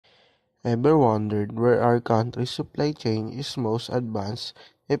Ever wondered where our country's supply chain is most advanced,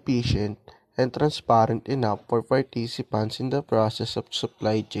 efficient, and transparent enough for participants in the process of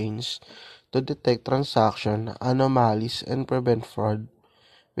supply chains to detect transaction anomalies and prevent fraud?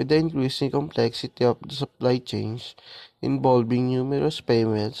 With the increasing complexity of the supply chains involving numerous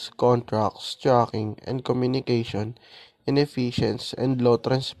payments, contracts, tracking, and communication, inefficiency and low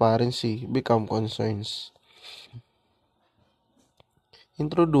transparency become concerns.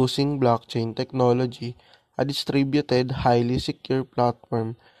 Introducing blockchain technology, a distributed, highly secure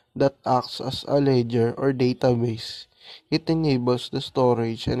platform that acts as a ledger or database. It enables the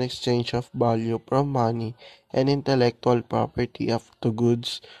storage and exchange of value from money and intellectual property up to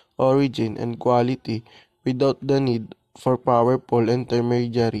goods, origin, and quality without the need for powerful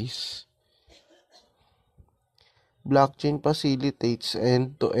intermediaries. Blockchain facilitates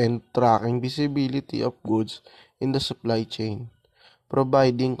end-to-end tracking visibility of goods in the supply chain,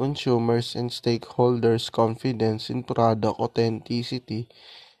 providing consumers and stakeholders confidence in product authenticity.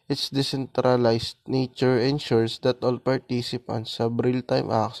 Its decentralized nature ensures that all participants have real-time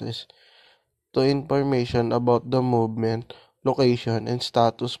access to information about the movement, location, and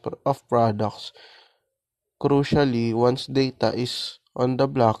status of products. Crucially, once data is on the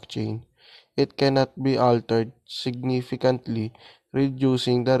blockchain, it cannot be altered significantly,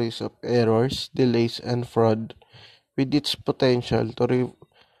 reducing the risk of errors, delays, and fraud. With its potential to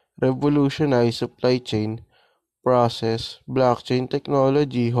revolutionize supply chain process, blockchain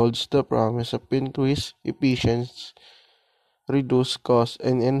technology holds the promise of increased efficiency, reduce costs,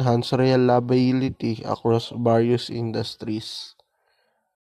 and enhance reliability across various industries.